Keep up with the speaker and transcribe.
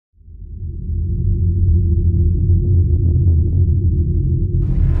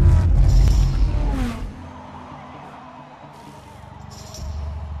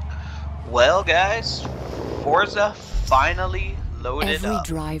Well, guys, Forza finally loaded Every up.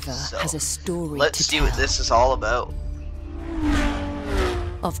 driver So, has a story let's to see tell what this is all about.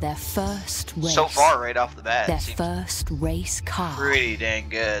 of their first race. So far, right off the bat, their it seems first race car. pretty dang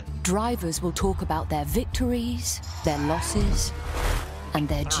good. Drivers will talk about their victories, their losses, and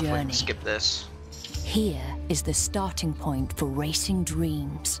their I wonder if we can journey. skip this. Here is the starting point for racing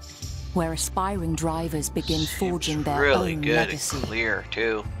dreams, where aspiring drivers begin forging their really own good legacy. and clear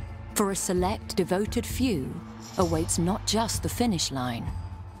too. For a select, devoted few awaits not just the finish line,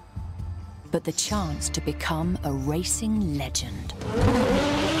 but the chance to become a racing legend.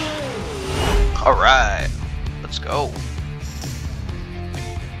 All right, let's go.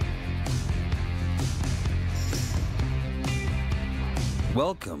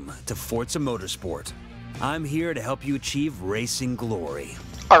 Welcome to Forza Motorsport. I'm here to help you achieve racing glory.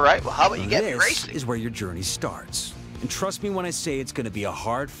 All right, well, how about you get me This racing? is where your journey starts. And trust me when I say it's going to be a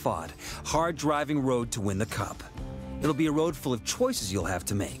hard-fought, hard-driving road to win the Cup. It'll be a road full of choices you'll have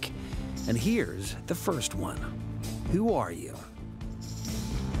to make. And here's the first one. Who are you?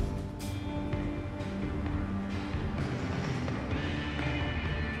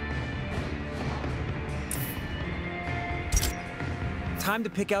 Time to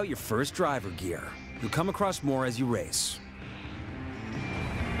pick out your first driver gear. You'll come across more as you race.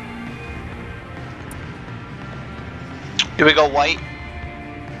 Do we go white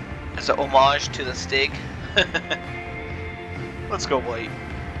as an homage to the Stig? Let's go white.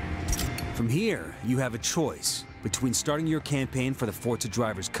 From here, you have a choice between starting your campaign for the Forza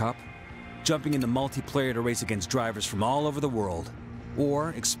Drivers' Cup, jumping into multiplayer to race against drivers from all over the world,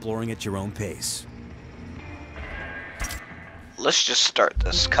 or exploring at your own pace. Let's just start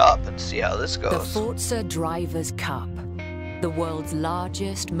this cup and see how this The goes. Forza Drivers' Cup, the world's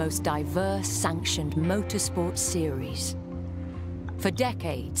largest, most diverse sanctioned motorsport series. For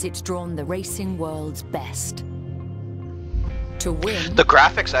decades, it's drawn the racing world's best. To win, The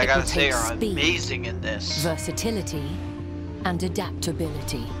graphics, I it gotta will say, take are speed, amazing in this. versatility, and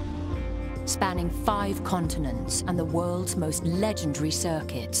adaptability. Spanning 5 continents and the world's most legendary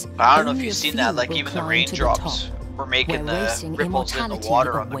circuits. I don't know if only you've a seen few that, like will even the climb to raindrops top, were making where the racing ripples in the immortality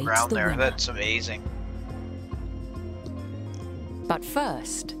water on the awaits ground the there. winner. That's amazing. But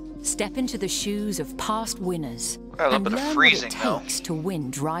first, step into the shoes of past winners Got a little and bit of learn freezing, what though. it takes to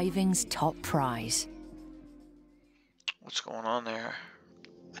win driving's top prize. What's going on there?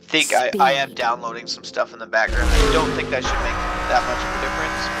 I think I am Speed. downloading some stuff in the background. I don't think that should make that much of a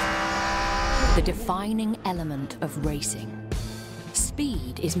difference. The defining element of racing.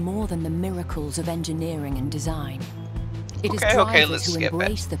 Speed is more than the miracles of engineering and design. It is Okay, drivers let's who skip it.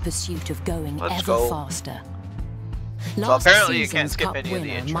 embrace the pursuit of going Let's ever go. faster. So Last apparently you can't season's skip Cup any of the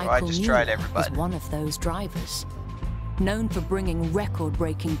winner, intro. I Michael just tried Mueller, everybody. is one of those drivers. Known for bringing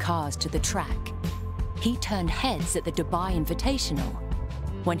record-breaking cars to the track, he turned heads at the Dubai Invitational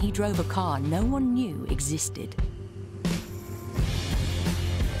when he drove a car no one knew existed.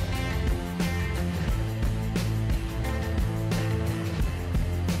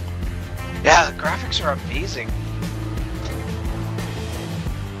 Yeah, the graphics are amazing.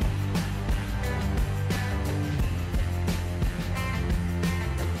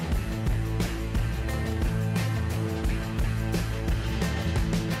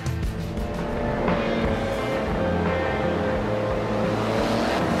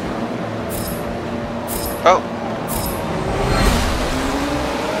 Oh.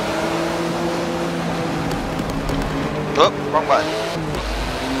 Oh, wrong button.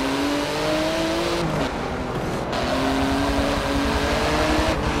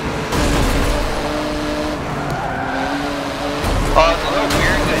 Oh, it's a little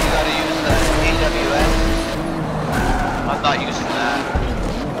weird that you gotta use the AWS. I'm not using that.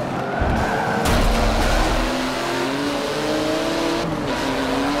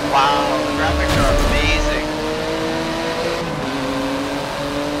 Wow, the graphics are amazing.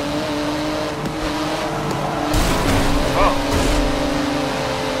 Oh.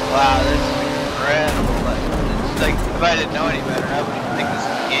 Wow, this is incredible. It's like, if I didn't know any better, I wouldn't even think this is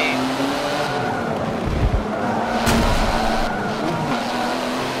a game.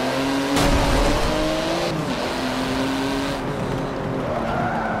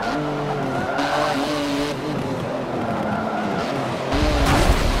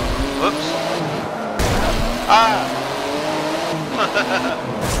 Whoops. Ah!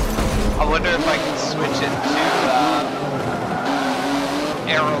 I wonder if I can switch it to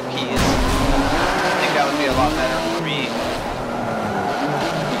arrow keys. I think that would be a lot better for me.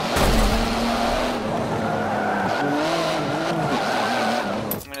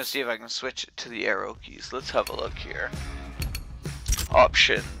 I'm gonna see if I can switch it to the arrow keys. Let's have a look here.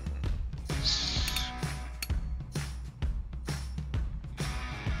 Option.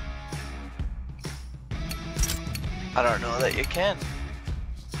 I don't know that you can.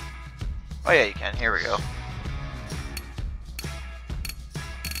 Oh yeah, you can. Here we go.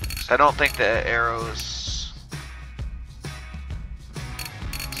 So I don't think the arrows...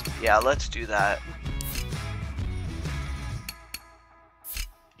 Yeah, let's do that.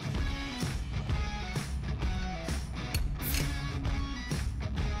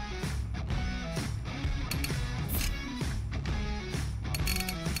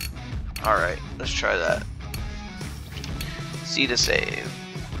 Alright, let's try that. C to save.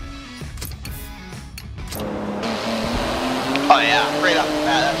 Oh yeah, right off the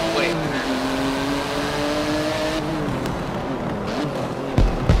bat, that's way better.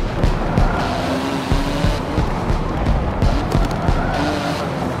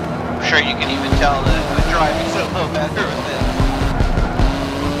 I'm sure you can even tell that the driving's a little better with this.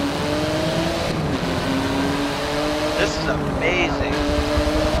 This is amazing.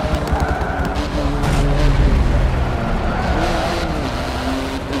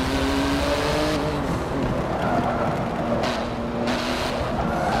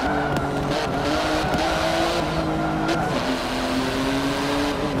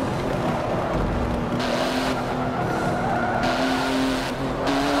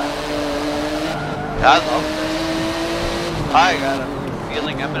 I love this. I got a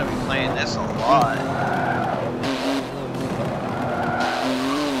feeling I'm going to be playing this a lot.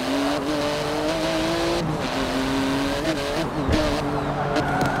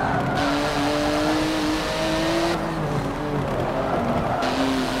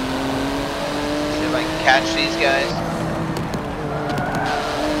 See if I can catch these guys.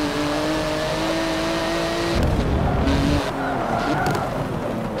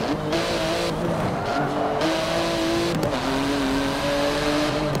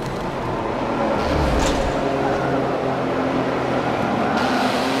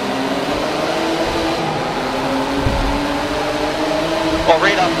 Well,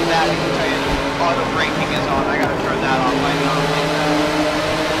 right off the bat, I can tell you, auto braking is on. I gotta turn that off. I know.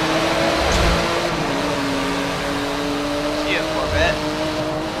 See it for a bit.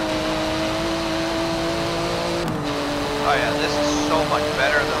 Oh yeah, this is so much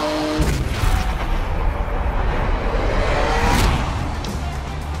better though.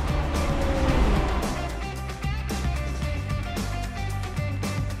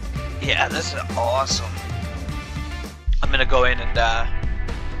 Yeah, this is awesome. I'm gonna go in and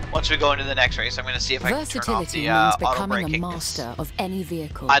once we go into the next race, I'm gonna see if I can turn off the means auto becoming braking. a master of any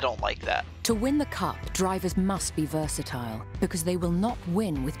vehicle. I don't like that. To win the cup, drivers must be versatile because they will not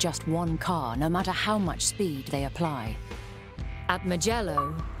win with just one car, no matter how much speed they apply. At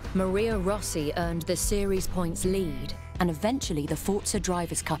Mugello, Maria Rossi earned the series points lead and eventually the Forza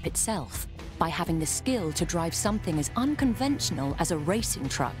Drivers' Cup itself by having the skill to drive something as unconventional as a racing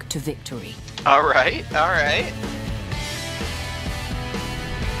truck to victory. All right, all right.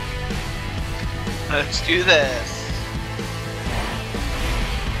 Let's do this.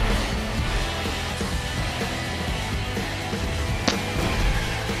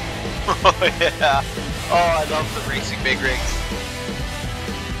 Oh yeah. Oh, I love the racing big rigs.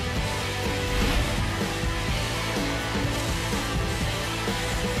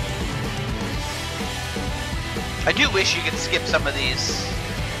 I do wish you could skip some of these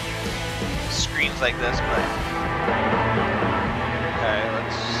screens like this, but okay,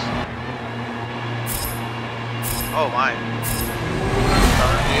 let's. Oh my.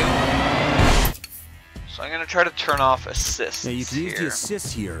 So I'm gonna try to turn off assists. Now you can use the here.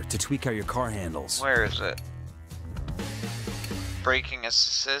 assist here to tweak how your car handles. Where is it? Braking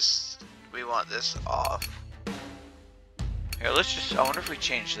assist. We want this off. Here, let's just. I wonder if we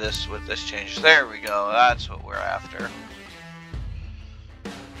change this with this change. There we go. That's what we're after.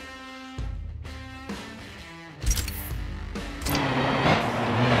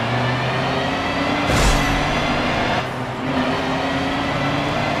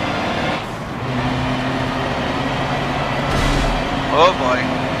 Oh boy.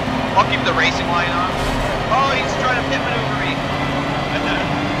 I'll keep the racing line on. Oh, he's trying to pit maneuver me.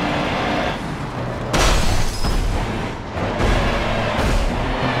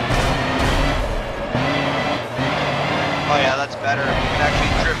 Oh yeah, that's better. You can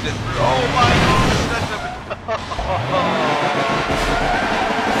actually drift it through. Oh my gosh, that's a...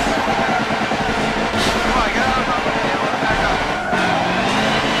 Come on, get out of my way. I want to back up.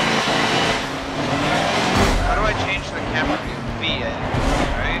 How do I change the camera view? V,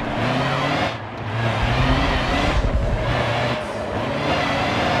 right?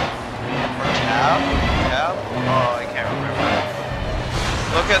 Or tab? Tab? Oh, I can't remember.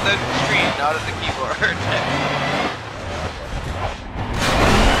 Look at the screen, not at the keyboard.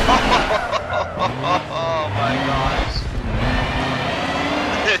 Oh my gosh.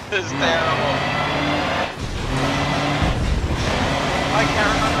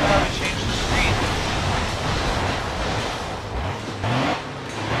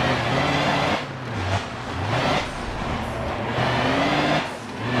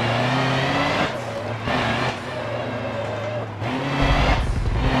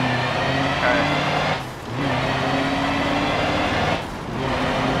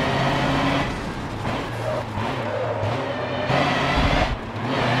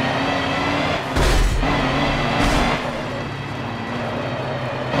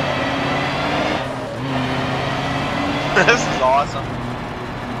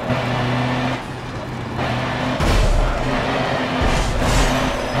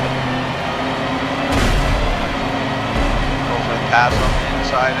 Pass on the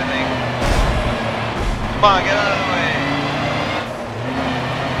inside, I think. Come on, get out of the way.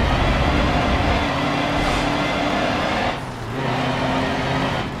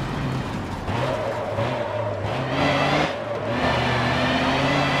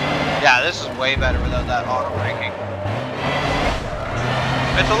 Yeah, this is way better without that auto braking.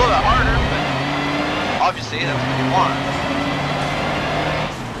 It's a little bit harder, but obviously that's what you want.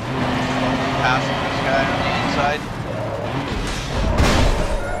 Passing this guy on the inside.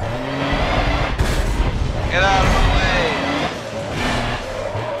 Get out of my way!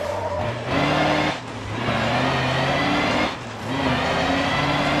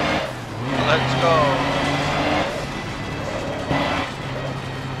 Let's go!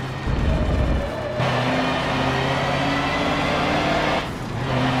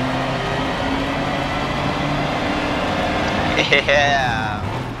 Yeah!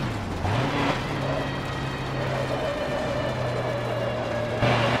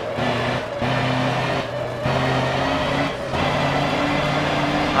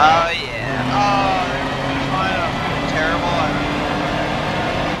 Oh yeah. Oh, there's mine. I'm feeling terrible. I don't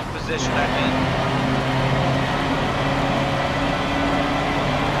know what position I'm in.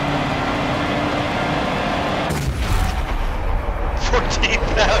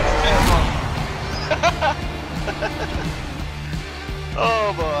 14,000.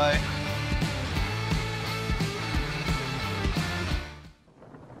 Oh boy.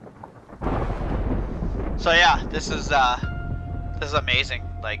 So yeah, this is amazing.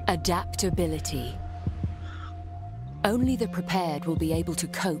 Like, adaptability. Only the prepared will be able to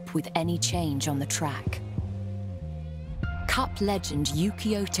cope with any change on the track. Cup legend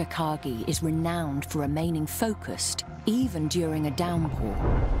Yukio Takagi is renowned for remaining focused, even during a downpour.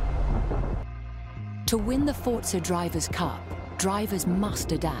 To win the Forza Drivers' Cup, drivers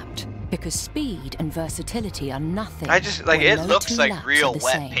must adapt, because speed and versatility are nothing. I just, like, it no looks like real wet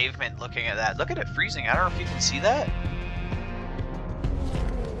same. pavement looking at that. Look at it freezing. I don't know if you can see that.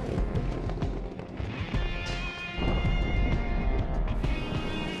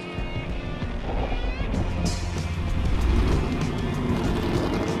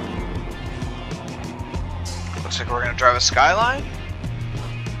 Looks like we're gonna drive a Skyline.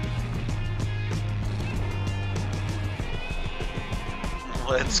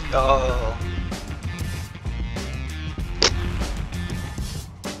 Let's go.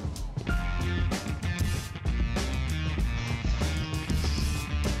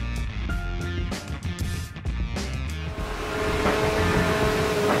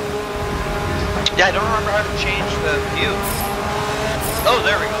 Yeah, I don't remember how to change the view. Oh,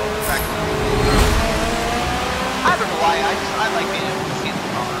 there we go. Back. I don't know why. I like being able to see the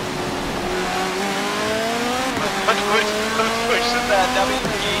car. Let's push that W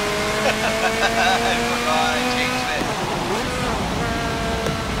key. I forgot I changed it.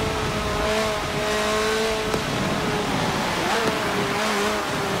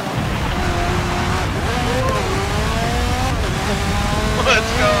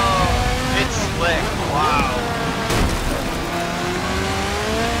 Let's go. It's slick. Wow.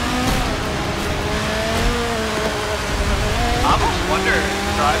 I almost wonder if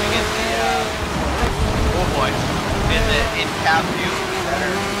driving in the oh boy, in the in-cab view would be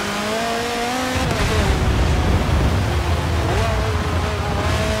better.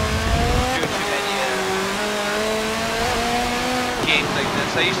 Do too many games like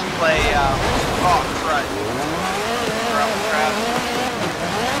this. I used to play Front.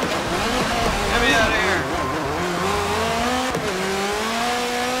 Get me out of here.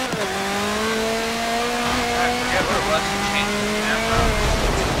 I forget what it was to change the camera.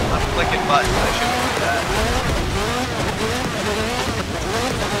 I'm clicking buttons, I shouldn't do that.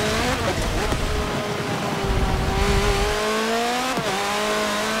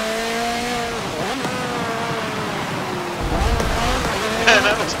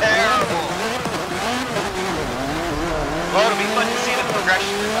 That was terrible. Well, it'll be fun to see the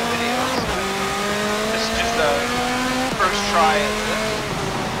progression in my videos. This is just a first try at this.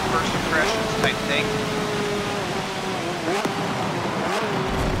 First impressions type thing.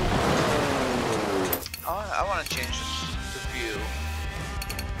 I want to change this to view.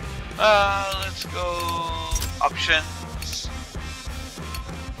 Let's go options.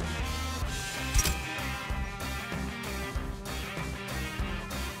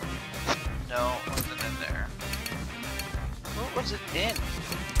 No, it wasn't in there. What was it in?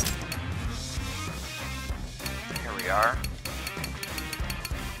 Here we are.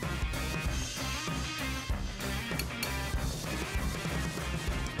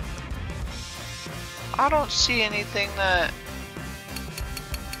 I don't see anything that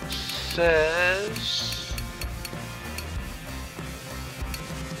says...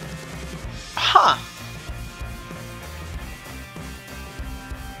 Huh.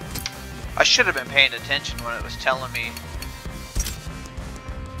 I should have been paying attention when it was telling me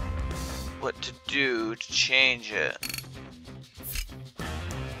what to do to change it.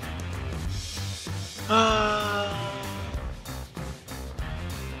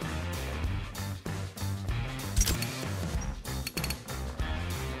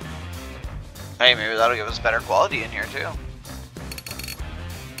 Hey, maybe that'll give us better quality in here too.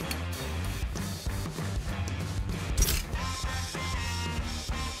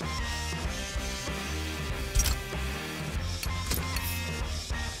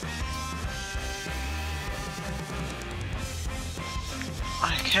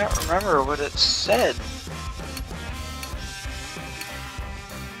 I can't remember what it said.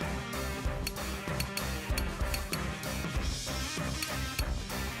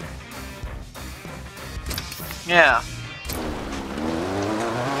 Yeah.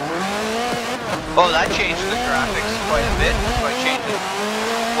 Oh, that changed the graphics quite a bit. So I changed it.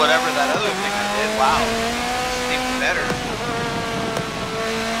 Whatever that other thing I did. Wow. It's even better.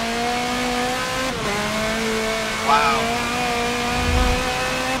 Wow.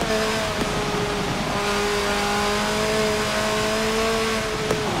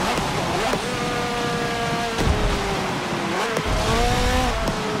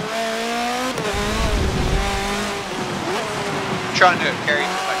 Trying to carry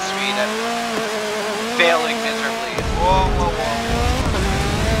too much speed and failing miserably. Whoa, whoa, whoa.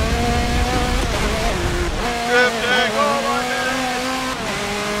 Drifting, oh my goodness.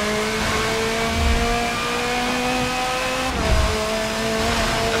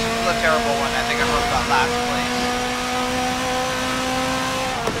 This is a terrible one. I think I broke that last place.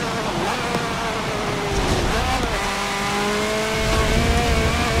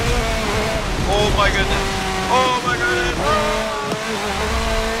 Oh my goodness. Oh my goodness.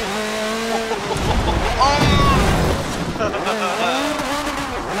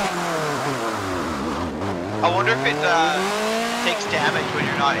 I wonder if it takes damage when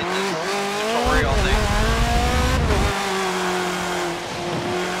you're not in this tutorial thing.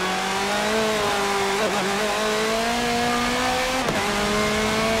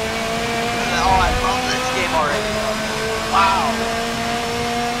 Oh, I love this game already. Wow.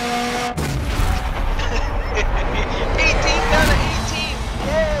 18 out of 18!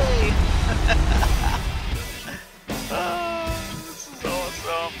 Yay! This is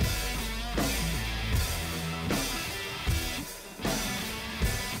awesome.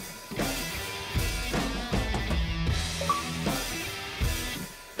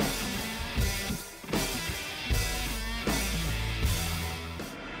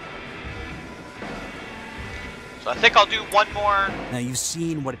 So I think I'll do one more. Now you've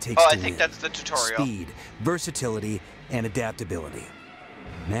seen what it takes Oh, to I think win. that's the tutorial. Speed, versatility, and adaptability.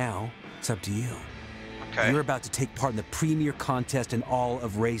 Now, it's up to you. Okay. You're about to take part in the premier contest in all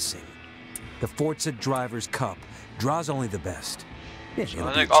of racing. The Forza Drivers' Cup draws only the best. Yeah, So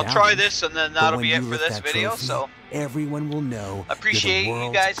I think I'll try this and then that'll be it for this video. Trophy, so everyone will know appreciate you're the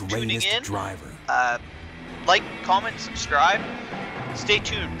you guys world's tuning greatest in. driver. Like, comment, subscribe. Stay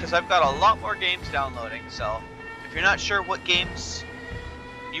tuned because I've got a lot more games downloading. So if you're not sure what games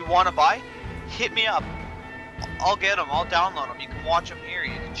you want to buy, hit me up. I'll get them. I'll download them. You can watch them here.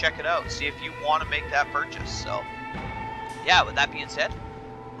 You can check it out. See if you want to make that purchase. So yeah, with that being said,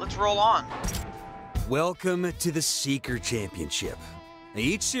 let's roll on. Welcome to the Seeker Championship. Now,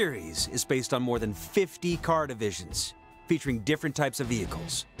 each series is based on more than 50 car divisions, featuring different types of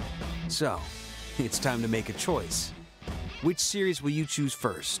vehicles. So, it's time to make a choice. Which series will you choose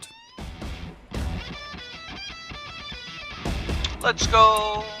first? Let's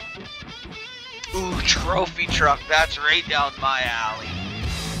go. Ooh, trophy truck. That's right down my alley.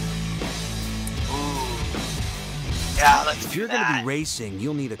 Ooh. Yeah, let's If do you're that. going to be racing,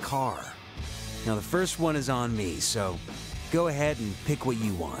 you'll need a car. Now, the first one is on me, so go ahead and pick what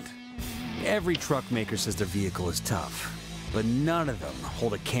you want. Every truck maker says their vehicle is tough, but none of them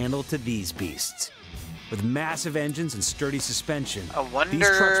hold a candle to these beasts. With massive engines and sturdy suspension, these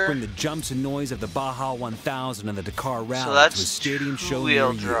trucks bring the jumps and noise of the Baja 1000 and the Dakar Rally So that's to a stadium show near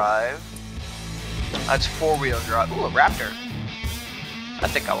two-wheel you. drive. That's four-wheel drive. Ooh, a Raptor. I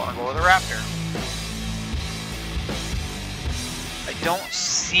think I want to go with a Raptor. I don't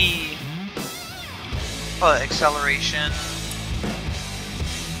see acceleration.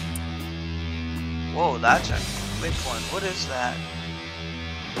 Whoa, that's a quick one. What is that?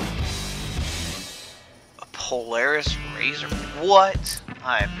 A Polaris Razor? What?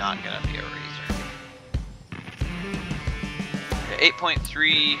 I am not gonna be a Razor. Okay,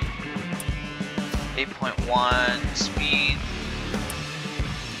 8.3, 8.1 speed.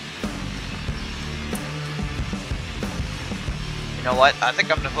 You know what? I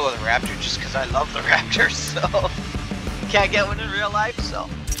think I'm gonna go with a Raptor just because I love the Raptor. So can't get one in real life, so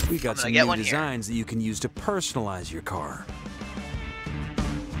We got some new designs that you can use to personalize your car.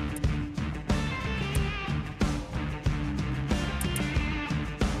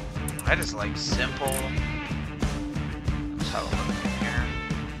 I just like simple. Let's have a look in here.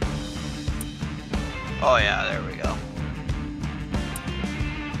 Oh yeah, there we go.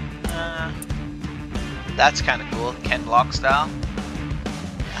 That's kind of cool, Ken Block style.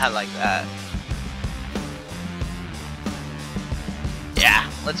 I like that. Yeah,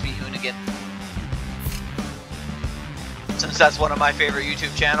 let's be Hoonigan. Since that's one of my favorite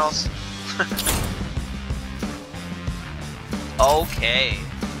YouTube channels. Okay.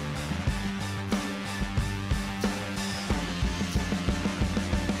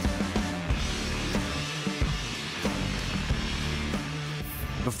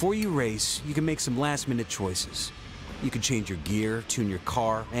 Before you race, you can make some last-minute choices. You can change your gear, tune your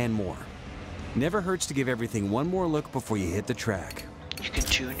car, and more. Never hurts to give everything one more look before you hit the track. You can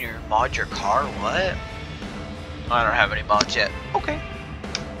tune mod your car? What? I don't have any mods yet. Okay.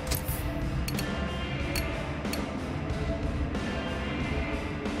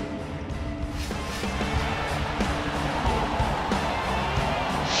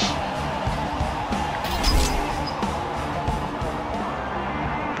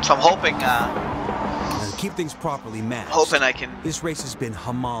 So I'm hoping, Now, to keep things properly matched, hoping I can this race has been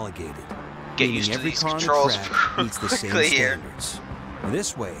homologated, get meaning used to every these car on the controls track meets the same quickly here. standards. And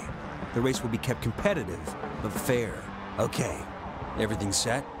this way, the race will be kept competitive, but fair. Okay, everything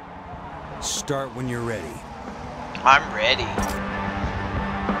set? Start when you're ready. I'm ready.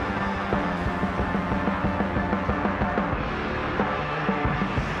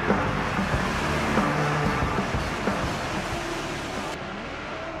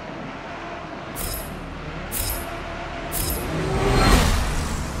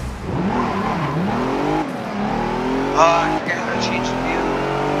 I forgot how to change the view.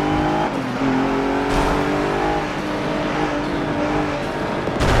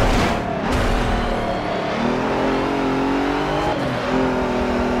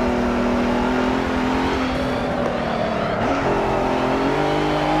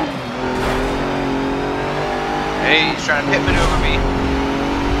 Hey, he's trying to pit maneuver me.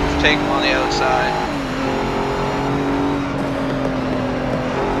 Let's take him on the outside.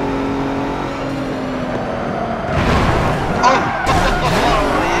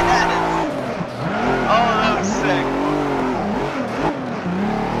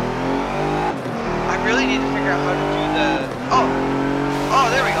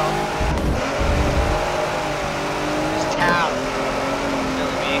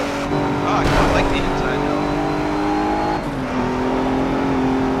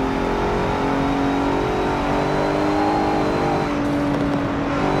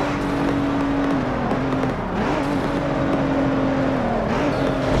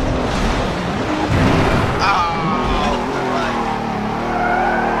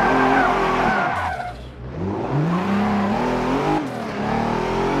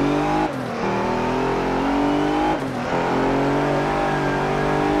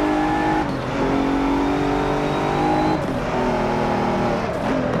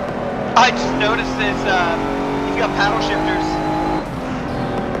 I just noticed this, he's got paddle shifters.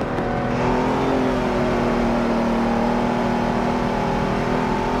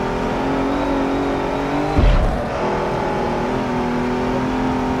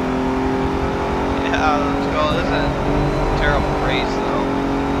 Yeah, let's go. This is a terrible race though.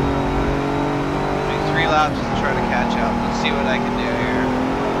 Do 3 laps to try to catch up. Let's see what I can do here.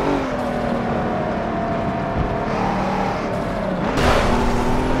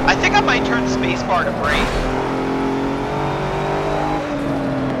 I think I might turn spacebar to brake.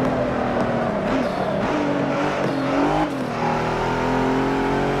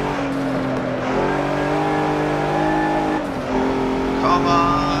 Come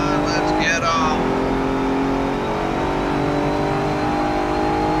on, let's get on.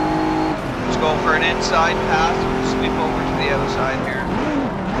 Let's go for an inside pass and sweep over to the outside here.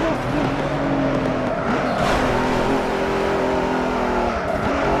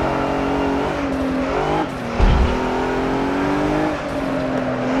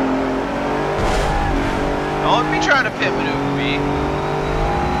 Don't be trying to pit maneuver me.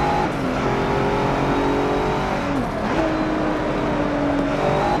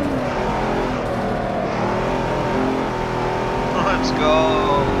 Let's go.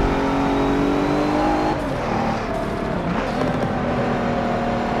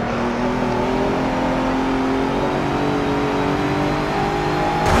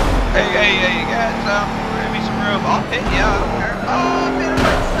 I'll pit, yeah, I don't care. Oh, I pit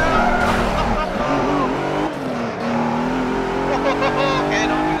myself! Okay,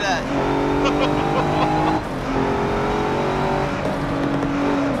 don't do that.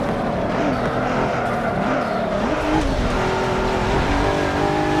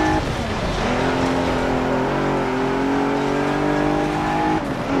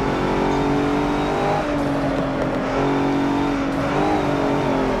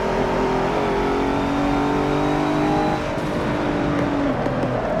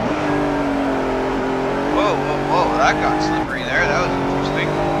 Whoa, that got slippery there. That was interesting.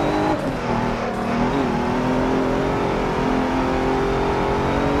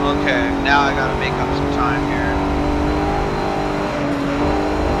 Okay, now I gotta make up some time here.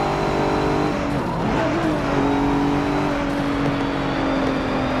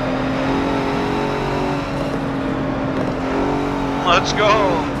 Let's go.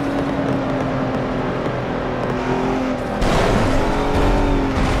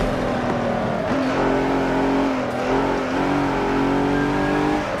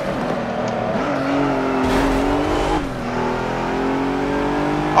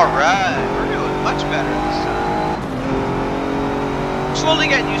 Alright, we're doing much better this time. Slowly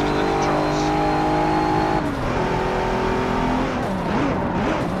getting used to the controls.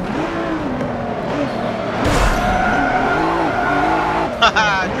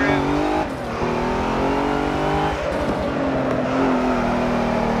 Haha, drift.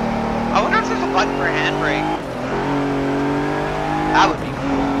 I wonder if there's a button for handbrake. That would be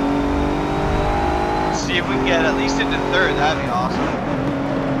cool. Let's see if we can get at least into third, that'd be awesome.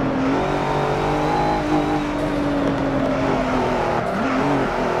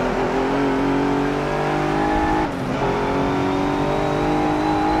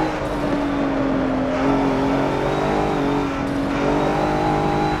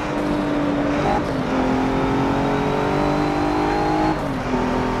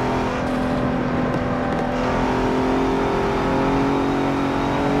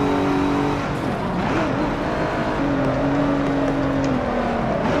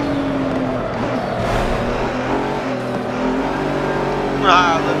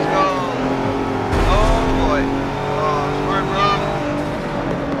 Let's go. Oh boy. Oh, sorry, bro.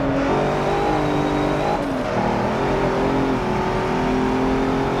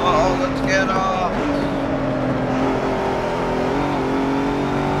 Oh, let's get off.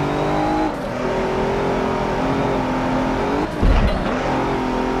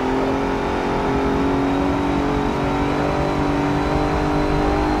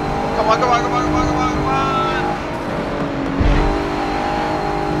 Come on, come on, come on, come on, come on, come on.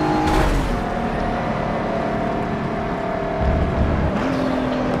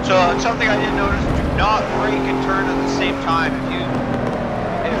 So something I didn't notice, do not brake and turn at the same time.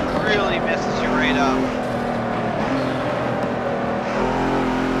 It really messes you right up.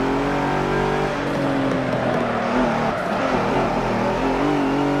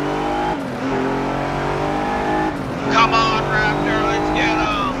 Come on, Raptor, let's get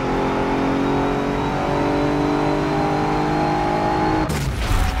him.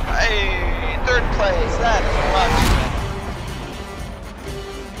 Hey, third place, that is much.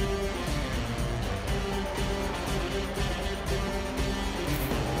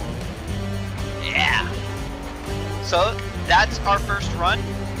 So that's our first run,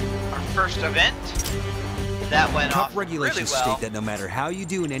 our first event. That went off really well. Regulations state that no matter how you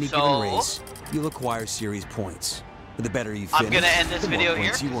do in any given race, you'll acquire series points. But the better you finish, I'm gonna end this video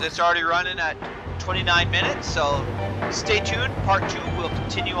here because it's already running at 29 minutes. So stay tuned. Part 2 will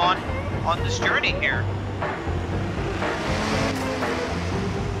continue on this journey here.